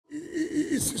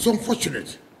it's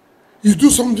unfortunate. You do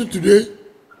something today,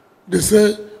 they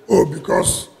say, oh,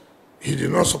 because he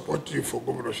did not support you for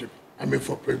governorship,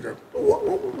 for president.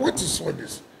 What is all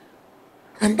this?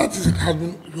 And that has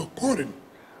been recurring.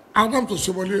 Adam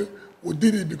Toshobole, who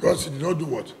did it because he did not do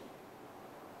what?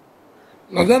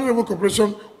 Nigerian Railway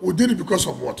Corporation, who did it because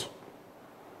of what?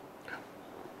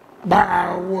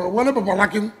 But Wale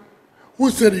Babalakin, who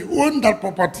said he owned that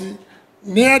property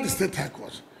near the state high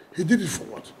court, he did it for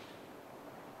what?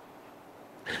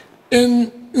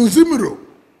 In Zimiro,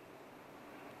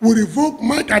 we revoked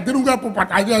Mike Adenuga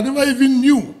property. I never even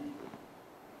knew.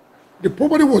 The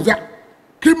property was there.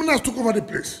 Criminals took over the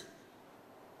place.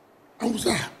 And we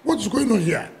said, what is going on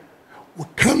here? We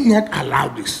cannot allow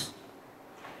this.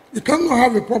 You cannot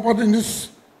have a property in these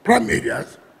prime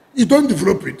areas, you don't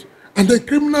develop it, and the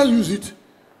criminals use it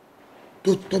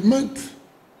to torment,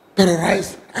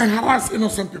 terrorize, and harass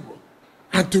innocent people.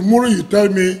 And tomorrow you tell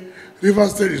me River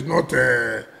State is not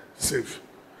safe.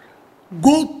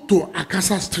 Go to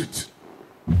Akasa Street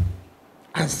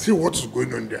and see what is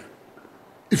going on there.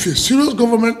 If you're a serious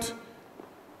government,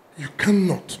 you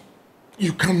cannot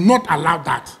allow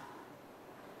that.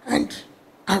 And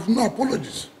I have no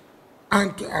apologies.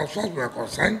 And as far as we are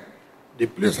concerned, the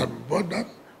place has been bought down.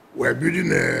 We are building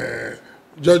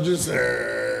judges'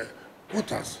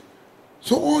 quarters.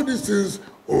 So all these things,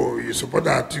 oh, you support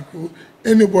the article,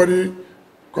 anybody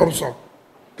comes up.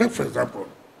 Take for example,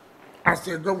 as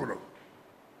a governor,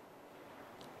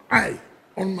 I,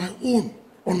 on my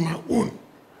own,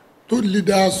 told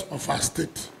leaders of our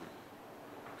state,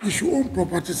 you should own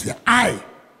properties here. I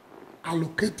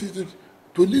allocated it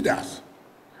to leaders.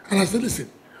 And I said, listen,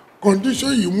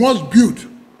 condition you must build.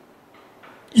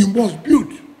 You must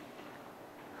build.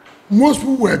 Most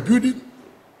people were building.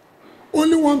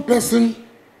 Only one person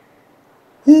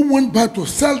who went back to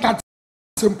sell that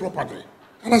same property.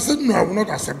 And I said, no, I will not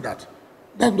accept that.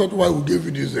 That's not why we gave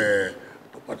you this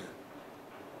property.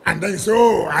 And then he said,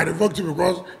 oh, I revoked it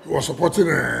because he was supporting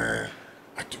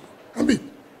Atiku.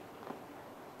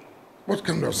 What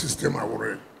kind of system are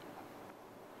we in?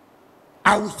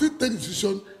 I will still take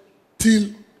decision till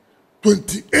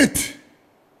 28th.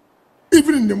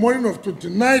 Even in the morning of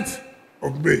 29th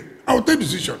of May, I will take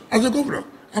decision. As a governor,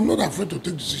 I'm not afraid to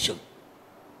take decision.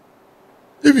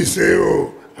 If you say,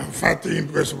 oh, I'm fighting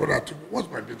because of that, what's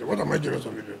my business? What am I jealous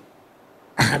of you?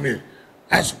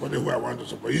 I support who I want to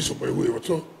support, you support who you want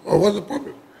to. Or what's the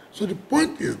problem? So the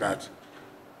point is that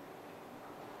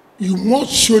you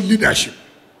must show leadership.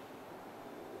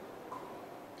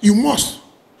 You must.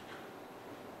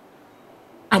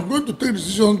 I'm going to take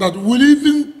decisions that will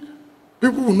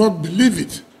people will not believe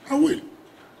it. I will.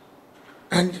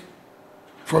 And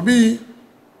for me,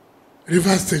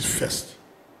 River State first.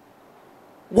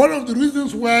 One of the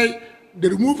reasons why they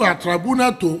remove our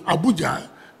tribunal to Abuja,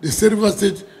 they say River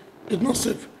State is not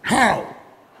safe. How?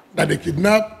 That they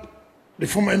kidnap the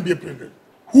former NBA president,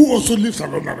 who also lives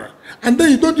alone around. And then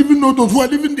you don't even know those who are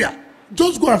living there.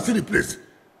 Just go and see the place.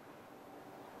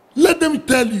 Let them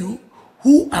tell you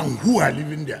who are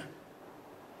living there.